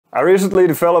I recently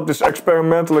developed this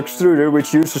experimental extruder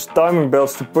which uses timing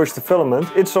belts to push the filament.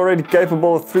 It's already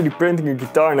capable of 3D printing a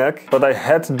guitar neck, but I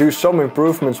had to do some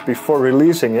improvements before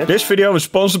releasing it. This video is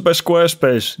sponsored by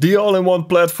Squarespace, the all-in-one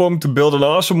platform to build an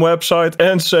awesome website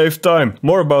and save time.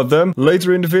 More about them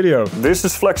later in the video. This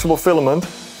is flexible filament,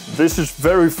 this is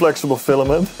very flexible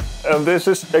filament, and this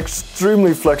is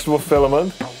extremely flexible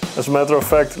filament. As a matter of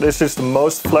fact, this is the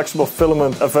most flexible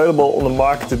filament available on the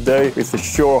market today with a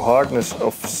sure hardness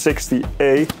of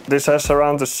 60A. This has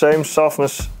around the same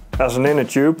softness as an inner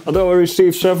tube. Although I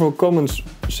received several comments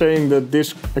saying that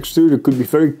this extruder could be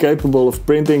very capable of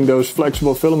printing those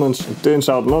flexible filaments, it turns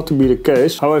out not to be the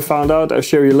case. How I found out, I'll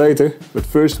show you later. But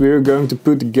first we are going to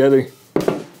put together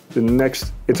the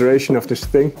next iteration of this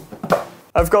thing.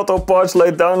 I've got all parts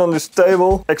laid down on this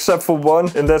table, except for one,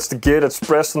 and that's the gear that's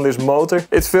pressed on this motor.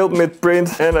 It failed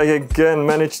mid-print and I again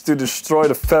managed to destroy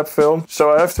the fab film,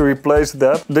 so I have to replace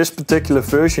that. This particular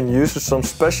version uses some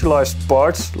specialized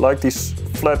parts, like these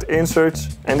flat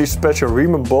inserts and these special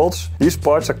Reman bolts. These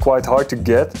parts are quite hard to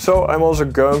get, so I'm also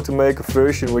going to make a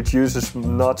version which uses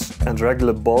nuts and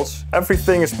regular bolts.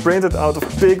 Everything is printed out of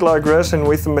pig-like resin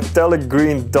with a metallic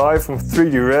green dye from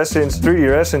 3D Resins.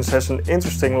 3D Resins has an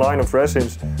interesting line of resins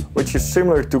which is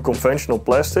similar to conventional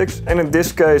plastics, and in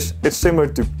this case it's similar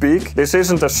to PEEK. This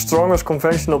isn't as strong as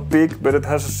conventional PEEK, but it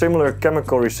has a similar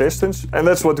chemical resistance, and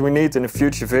that's what we need in a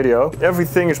future video.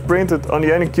 Everything is printed on the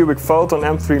Anycubic Photon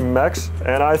M3 Max,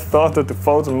 and I thought that the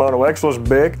Photon Mono X was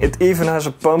big. It even has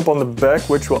a pump on the back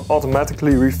which will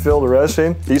automatically refill the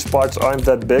resin. These parts aren't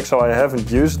that big, so I haven't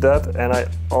used that, and I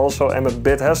also am a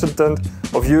bit hesitant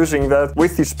of using that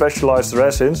with these specialized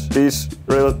resins. These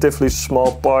relatively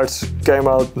small parts came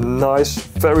out nice,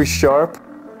 very sharp.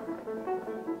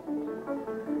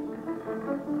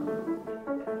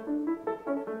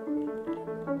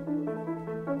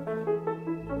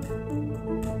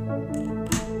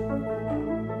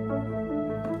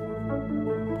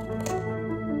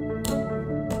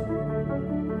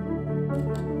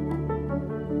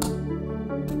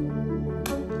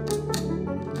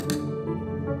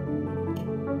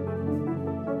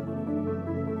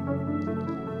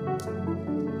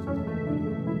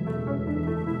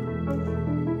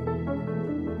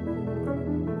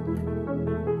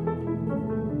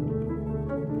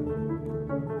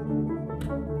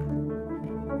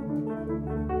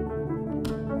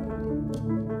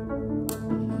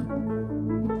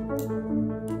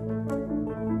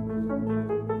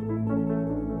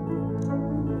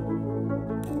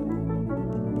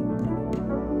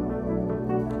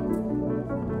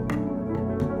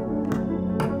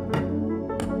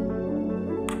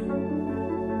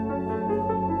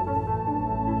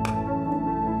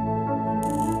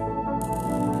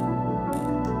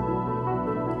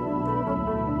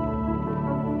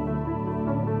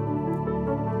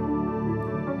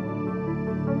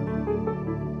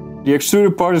 The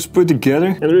extruder part is put together,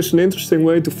 and there is an interesting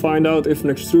way to find out if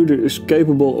an extruder is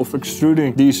capable of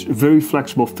extruding these very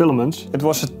flexible filaments. It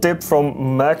was a tip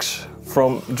from Max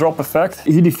from Drop Effect.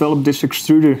 He developed this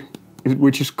extruder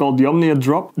which is called the Omnia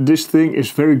Drop. This thing is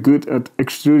very good at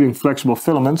extruding flexible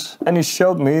filaments, and he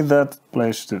showed me that,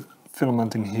 place the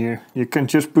filament in here, you can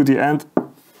just put the end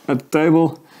at the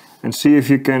table and see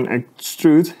if you can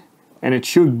extrude, and it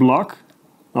should block.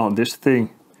 Oh, this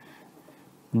thing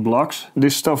blocks.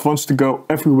 This stuff wants to go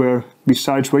everywhere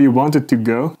besides where you want it to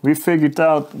go. We figured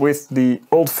out with the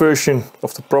old version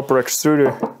of the proper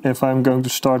extruder, if I'm going to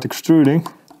start extruding,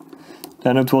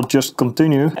 then it will just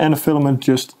continue and the filament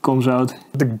just comes out.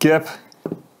 The gap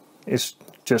is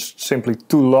just simply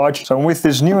too large. So with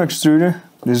this new extruder,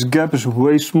 this gap is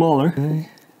way smaller. Okay.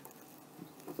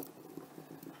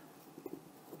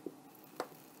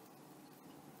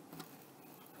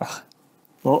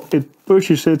 Well, it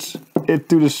pushes it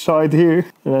to the side here,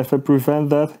 and if I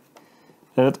prevent that,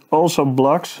 it also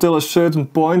blocks till a certain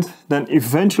point. Then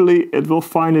eventually it will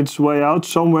find its way out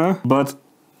somewhere, but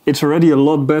it's already a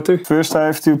lot better. First I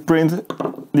have to print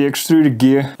the extruder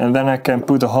gear, and then I can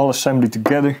put the whole assembly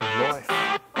together.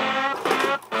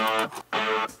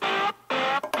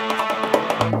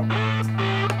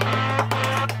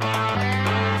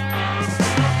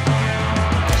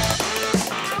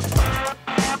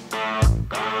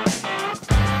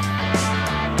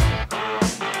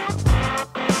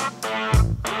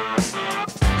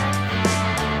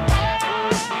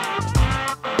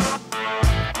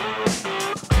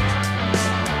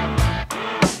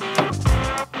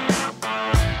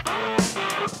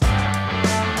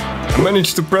 I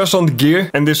managed to press on the gear,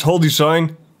 and this whole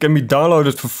design can be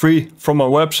downloaded for free from my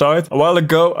website. A while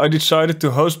ago I decided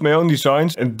to host my own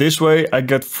designs, and this way I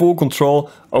get full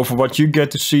control over what you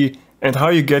get to see and how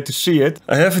you get to see it.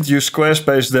 I haven't used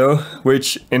Squarespace though,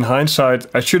 which in hindsight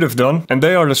I should have done, and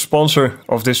they are the sponsor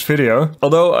of this video.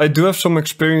 Although I do have some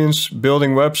experience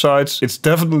building websites, it's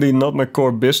definitely not my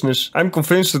core business. I'm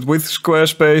convinced that with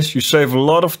Squarespace you save a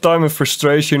lot of time and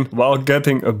frustration while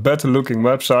getting a better looking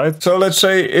website. So let's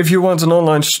say if you want an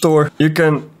online store, you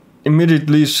can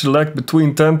immediately select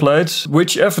between templates.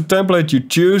 Whichever template you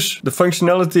choose, the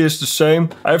functionality is the same.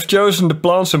 I've chosen the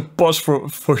plants and pots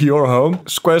for your home.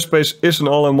 Squarespace is an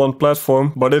all-in-one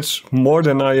platform, but it's more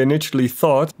than I initially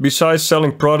thought. Besides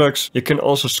selling products, you can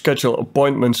also schedule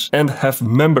appointments and have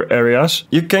member areas.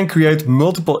 You can create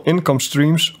multiple income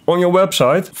streams on your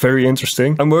website. Very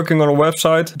interesting. I'm working on a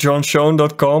website,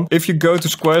 johnschoen.com. If you go to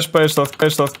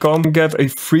squarespace.com, you get a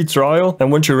free trial,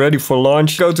 and once you're ready for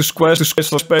launch, go to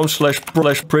squarespace.com/printing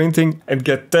and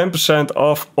get 10%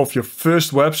 off of your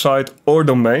first website or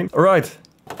domain. Alright,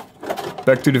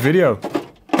 back to the video.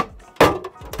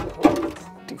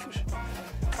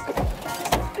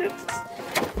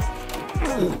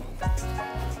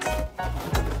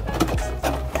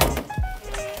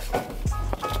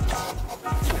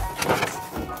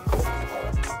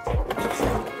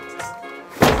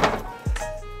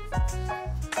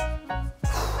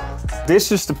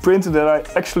 This is the printer that I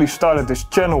actually started this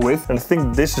channel with, and I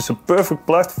think this is a perfect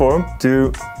platform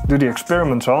to do the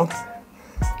experiments on.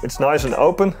 It's nice and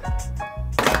open.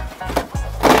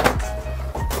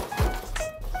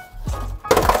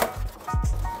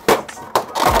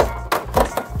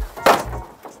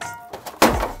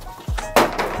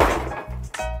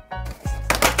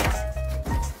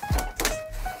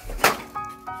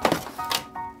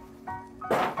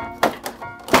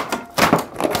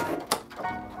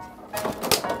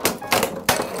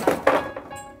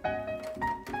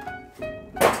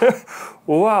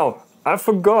 Wow, I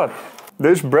forgot.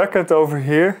 This bracket over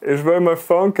here is where my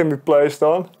phone can be placed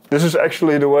on. This is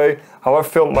actually the way how I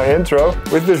filmed my intro,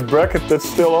 with this bracket that's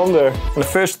still on there. And the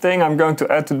first thing I'm going to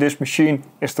add to this machine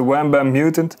is the WhamBam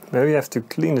Mutant. Maybe I have to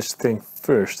clean this thing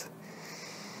first.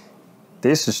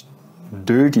 This is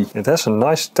dirty. It has a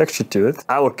nice texture to it.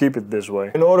 I will keep it this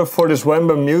way. In order for this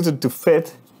WhamBam Mutant to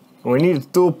fit, we need a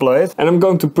tool plate, and I'm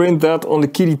going to print that on the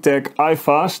QidiTech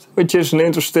I-fast, which is an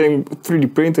interesting 3D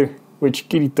printer which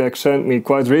QidiTech sent me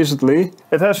quite recently.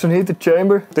 It has a heated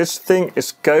chamber. This thing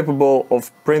is capable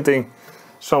of printing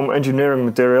some engineering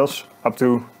materials up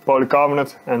to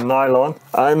polycarbonate and nylon.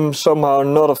 I'm somehow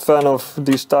not a fan of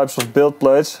these types of build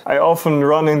plates. I often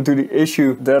run into the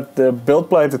issue that the build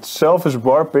plate itself is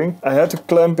warping. I had to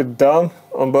clamp it down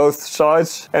on both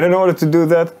sides, and in order to do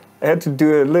that I had to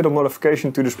do a little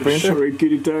modification to this printer. Sorry,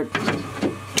 QidiTech.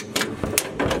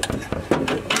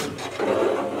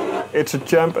 It's a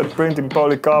champ at printing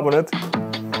polycarbonate.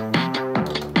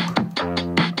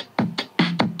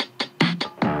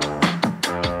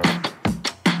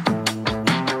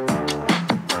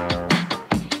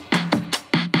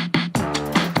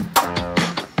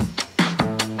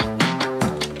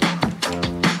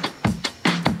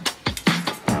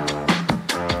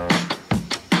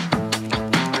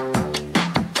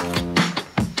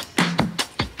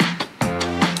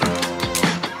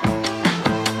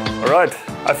 Alright,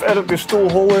 I've added this tool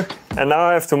holder, and now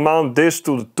I have to mount this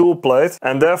to the tool plate,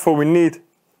 and therefore we need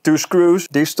 2 screws.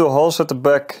 These 2 holes at the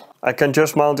back, I can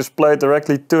just mount this plate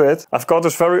directly to it. I've got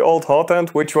this very old hot end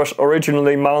which was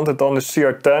originally mounted on the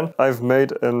CR10. I've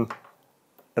made an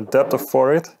adapter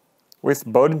for it with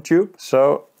Bowden tube,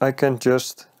 so I can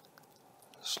just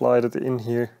slide it in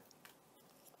here.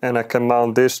 And I can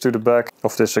mount this to the back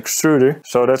of this extruder.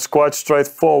 So that's quite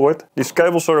straightforward. These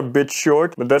cables are a bit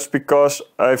short, but that's because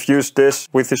I've used this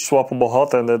with this swappable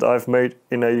hot end that I've made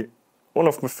in one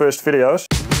of my first videos.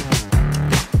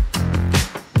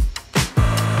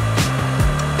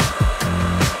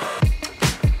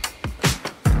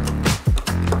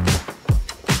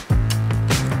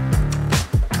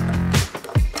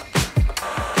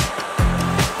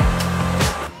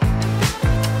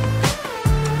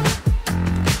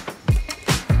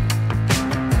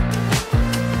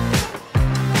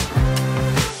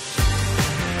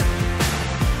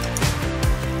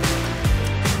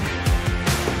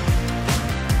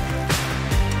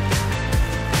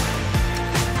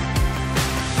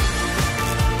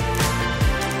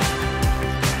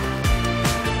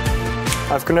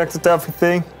 I've connected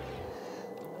everything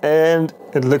and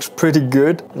it looks pretty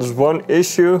good. There's one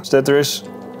issue, is that there is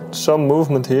some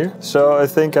movement here. So I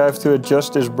think I have to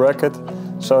adjust this bracket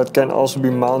so it can also be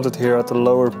mounted here at the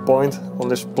lower point on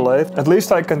this plate. At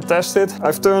least I can test it.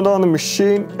 I've turned on the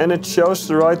machine and it shows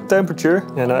the right temperature.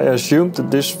 And I assumed that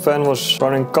this fan was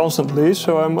running constantly,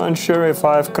 so I'm unsure if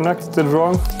I have connected it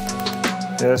wrong.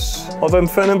 Yes. Hot end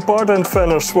fan and part end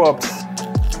fan are swapped.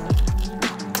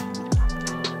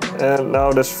 And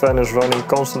now this fan is running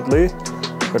constantly.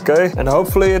 Okay, and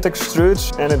hopefully it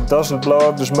extrudes and it doesn't blow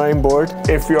up this main board.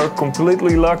 If you are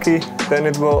completely lucky, then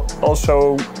it will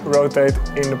also rotate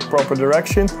in the proper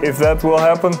direction. If that will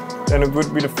happen, then it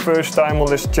would be the first time on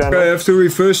this channel. Okay, I have to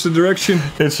reverse the direction.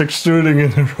 It's extruding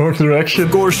in the wrong direction.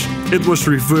 Of course, it was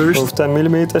reversed. Of 10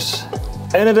 millimeters.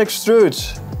 And it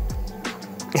extrudes.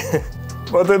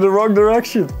 But in the wrong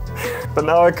direction. But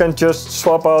now I can just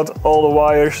swap out all the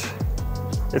wires.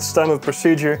 It's standard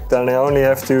procedure. Then I only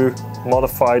have to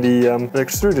modify the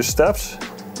extruder steps.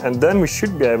 And then we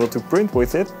should be able to print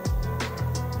with it.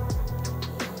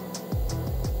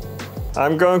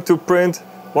 I'm going to print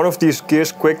one of these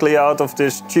gears quickly out of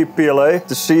this cheap PLA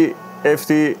to see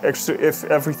if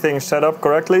everything is set up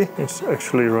correctly. It's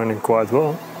actually running quite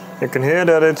well. You can hear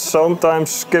that it's sometimes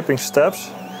skipping steps.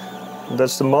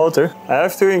 That's the motor. I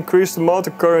have to increase the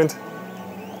motor current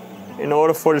in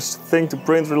order for this thing to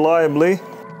print reliably.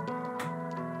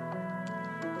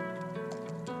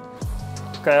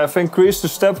 Okay, I've increased the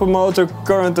stepper motor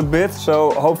current a bit, so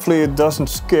hopefully it doesn't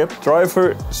skip.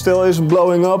 Driver still isn't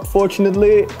blowing up,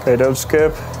 fortunately. Okay, don't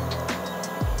skip.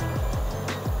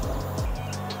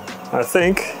 I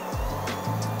think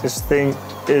this thing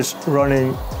is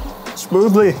running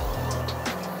smoothly.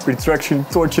 Retraction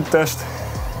torture test.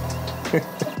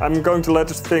 I'm going to let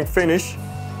this thing finish.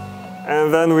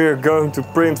 And then we are going to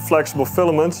print flexible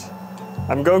filaments.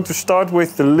 I'm going to start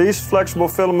with the least flexible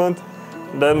filament.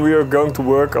 Then we are going to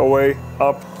work our way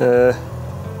up.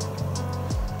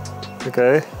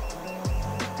 Okay.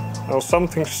 Well,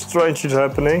 something strange is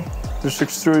happening. This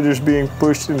extruder is being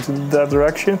pushed into that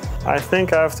direction. I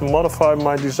think I have to modify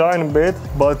my design a bit,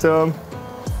 but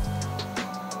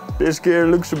this gear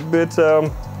looks a bit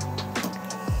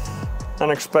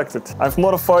unexpected. I've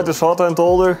modified this hot end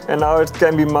holder and now it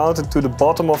can be mounted to the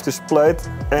bottom of this plate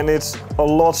and it's a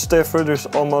lot stiffer. There's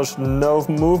almost no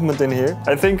movement in here.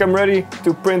 I think I'm ready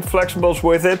to print flexibles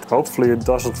with it. Hopefully it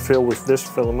doesn't fill with this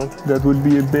filament. That would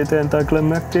be a bit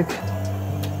anticlimactic.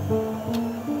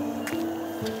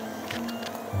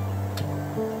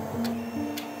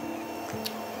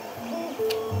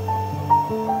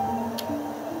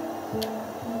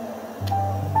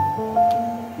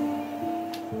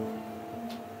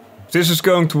 If this is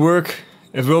going to work,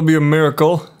 it will be a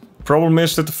miracle. Problem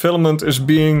is that the filament is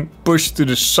being pushed to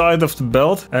the side of the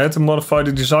belt. I had to modify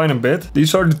the design a bit.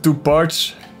 These are the two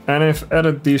parts and I've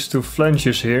added these two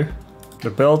flanges here. The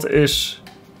belt is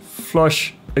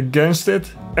flush against it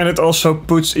and it also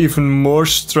puts even more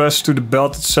stress to the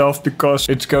belt itself because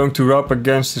it's going to rub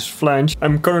against this flange.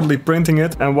 I'm currently printing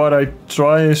it and what I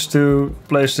try is to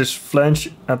place this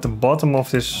flange at the bottom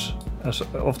of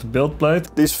the build plate.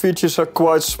 These features are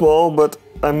quite small, but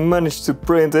I managed to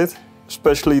print it.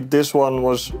 Especially this one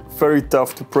was very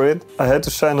tough to print. I had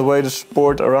to sand away the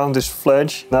support around this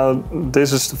flange. Now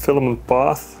this is the filament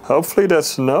path. Hopefully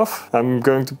that's enough. I'm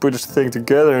going to put this thing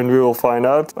together and we will find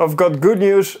out. I've got good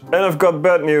news and I've got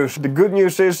bad news. The good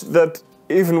news is that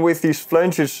even with these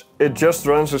flanges, it just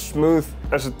runs as smooth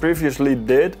as it previously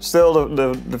did. Still,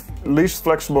 the least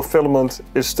flexible filament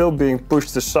is still being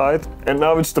pushed aside. And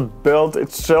now it's the belt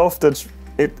itself that's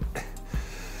it.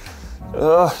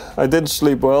 I didn't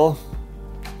sleep well,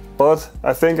 but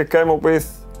I think I came up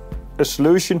with a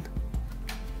solution.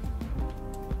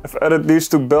 I've added these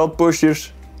two belt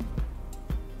pushers.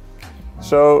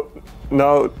 So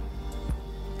now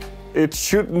it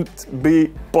shouldn't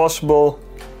be possible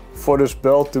for this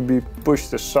belt to be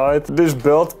pushed aside. This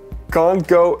belt can't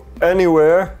go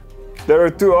anywhere. There are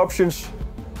two options.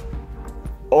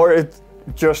 Or it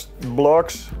just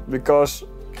blocks because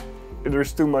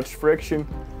there's too much friction.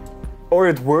 Or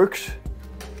it works.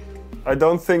 I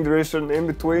don't think there is an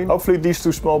in-between. Hopefully these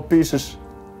two small pieces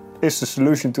is the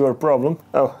solution to our problem.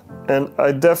 Oh, and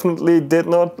I definitely did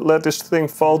not let this thing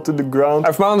fall to the ground.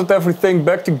 I've mounted everything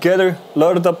back together,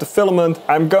 loaded up the filament.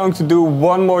 I'm going to do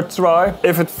one more try.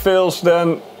 If it fails,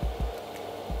 then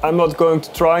I'm not going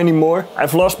to try anymore.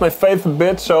 I've lost my faith a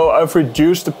bit, so I've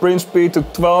reduced the print speed to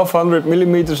 1200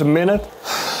 millimeters a minute.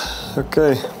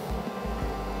 Okay.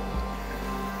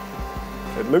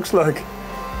 It looks like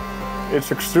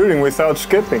it's extruding without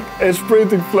skipping. It's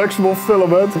printing flexible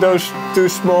filament. Those two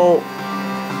small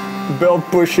belt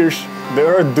pushers, they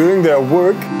are doing their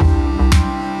work.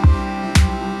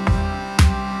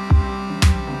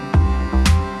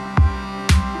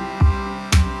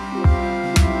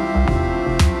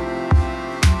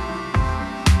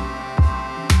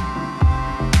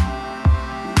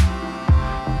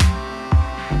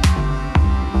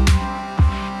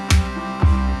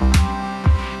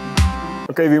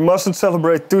 Okay, we mustn't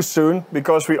celebrate too soon,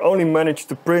 because we only managed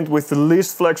to print with the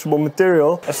least flexible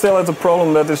material. I still had the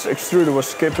problem that this extruder was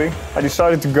skipping. I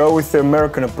decided to go with the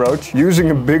American approach,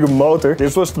 using a bigger motor.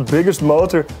 This was the biggest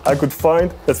motor I could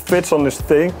find that fits on this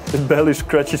thing. It barely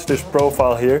scratches this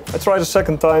profile here. I tried a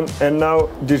second time and now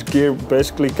this gear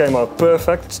basically came out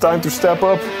perfect. It's time to step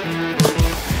up.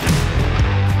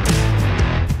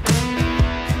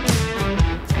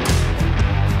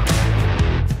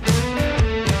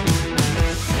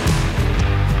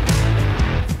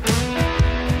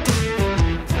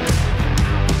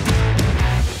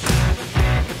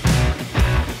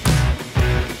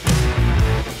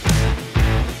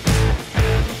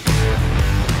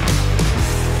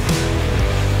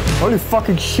 Holy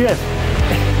fucking shit!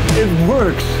 It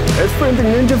works! It's printing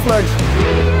Ninja Flex!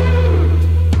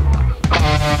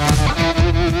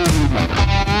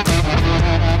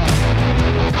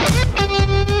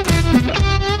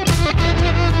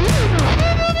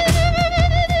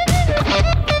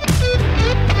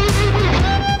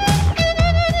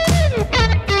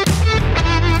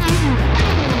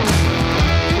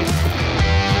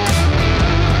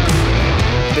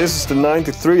 This is the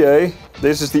 93A,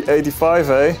 this is the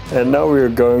 85A, and now we are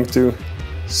going to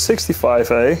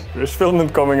 65A. There's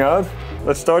filament coming out.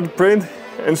 Let's start the print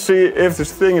and see if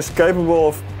this thing is capable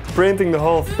of printing the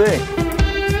whole thing.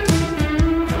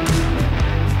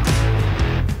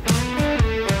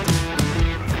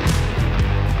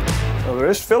 Well, there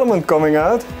is filament coming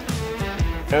out.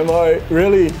 Am I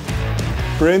really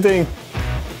printing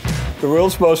the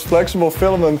world's most flexible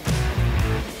filament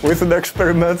with an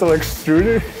experimental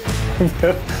extruder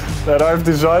that I've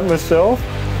designed myself?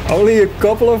 Only a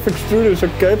couple of extruders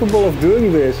are capable of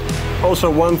doing this. Also,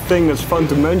 one thing that's fun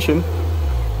to mention,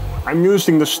 I'm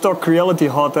using the stock Reality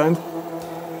hot end,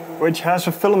 which has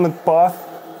a filament path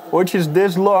which is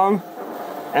this long,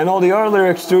 and all the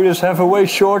other extruders have a way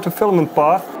shorter filament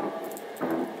path.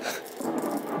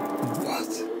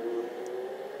 What?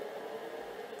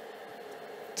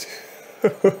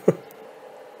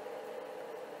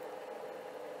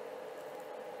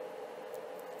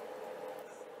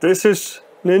 This is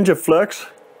Ninja Flex.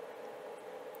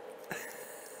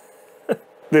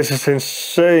 This is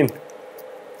insane.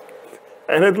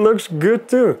 And it looks good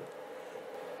too.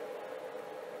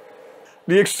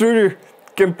 The extruder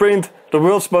can print the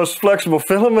world's most flexible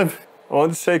filament. I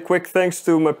want to say quick thanks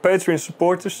to my Patreon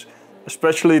supporters,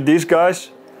 especially these guys.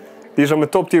 These are my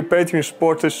top tier Patreon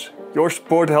supporters. Your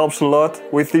support helps a lot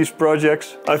with these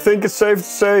projects. I think it's safe to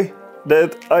say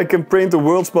that I can print the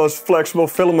world's most flexible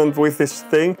filament with this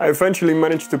thing. I eventually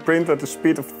managed to print at the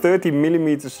speed of 30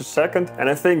 millimeters a second, and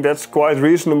I think that's quite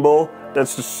reasonable.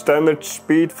 That's the standard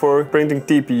speed for printing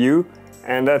TPU,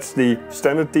 and that's the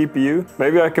standard TPU.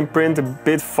 Maybe I can print a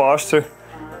bit faster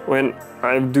when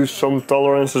I do some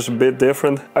tolerances a bit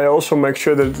different. I also make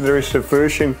sure that there is a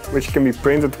version which can be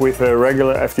printed with a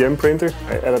regular FDM printer.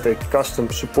 I added a custom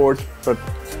support, but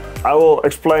I will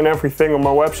explain everything on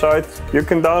my website. You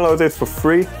can download it for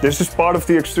free. This is part of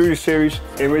the Extruder series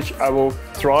in which I will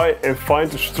try and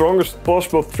find the strongest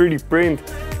possible 3D print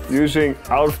using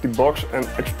out-of-the-box and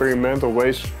experimental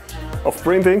ways of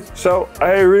printing. So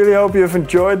I really hope you have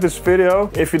enjoyed this video.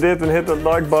 If you did, then hit that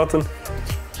like button.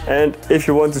 And if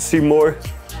you want to see more,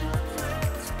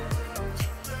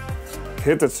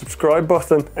 hit that subscribe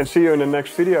button, and see you in the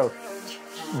next video.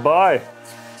 Bye!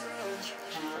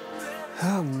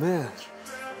 Oh man.